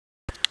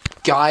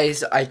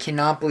Guys, I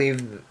cannot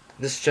believe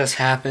this just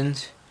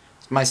happened.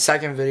 It's my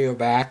second video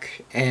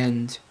back,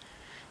 and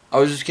I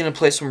was just gonna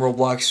play some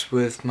Roblox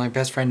with my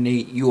best friend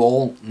Nate. You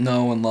all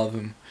know and love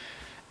him.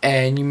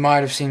 And you might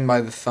have seen by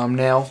the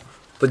thumbnail,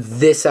 but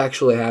this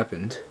actually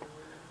happened.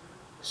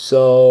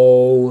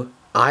 So,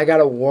 I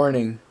got a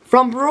warning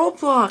from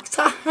Roblox.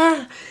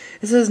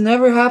 This has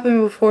never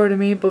happened before to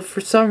me, but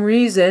for some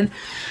reason,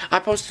 I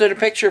posted a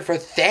picture for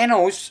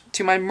Thanos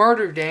to my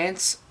murder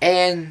dance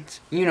and,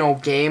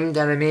 game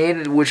that I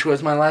made, which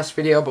was my last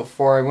video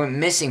before I went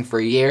missing for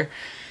a year.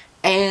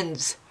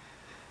 And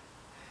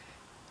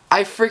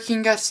I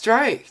freaking got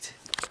striked.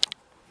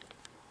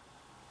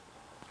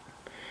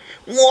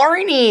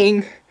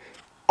 Warning!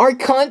 Our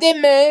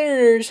content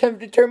managers have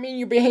determined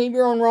your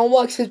behavior on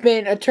Roblox has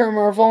been a term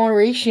or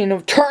violation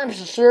of terms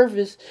of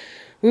service.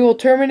 We will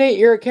terminate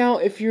your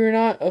account if you are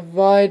not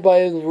abide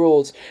by the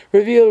rules.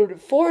 Revealed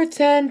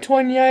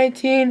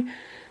 4/10/2019,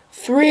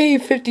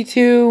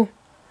 3:52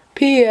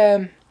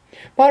 p.m.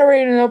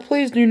 Moderator, now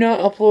please do not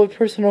upload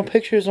personal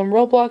pictures on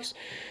Roblox.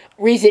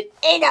 Reason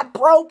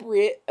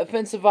inappropriate,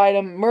 offensive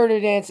item, murder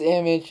dance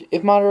image.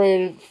 If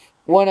moderated,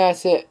 one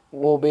asset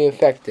will be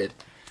affected.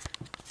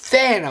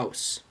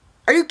 Thanos.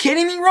 Are you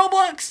kidding me,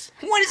 Roblox?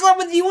 What is up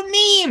with you and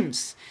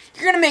memes?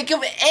 You're gonna make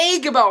an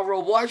egg about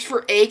Roblox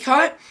for a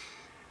cut?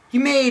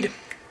 They're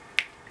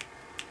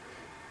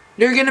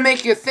gonna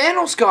make your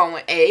Thanos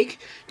gauntlet egg.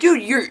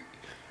 Dude,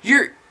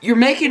 you're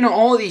making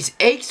all these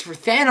eggs for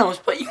Thanos,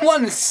 but you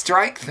want to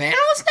strike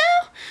Thanos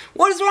now?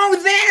 What is wrong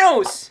with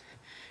Thanos?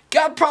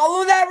 Got a problem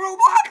with that,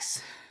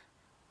 Roblox?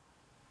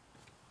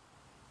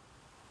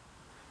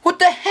 What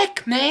the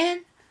heck,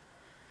 man?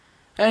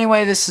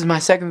 Anyway, this is my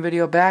second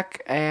video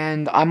back,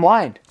 and I'm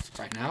blind.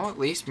 Right now, at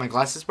least. My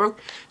glasses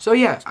broke. So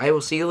yeah, I will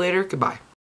see you later. Goodbye.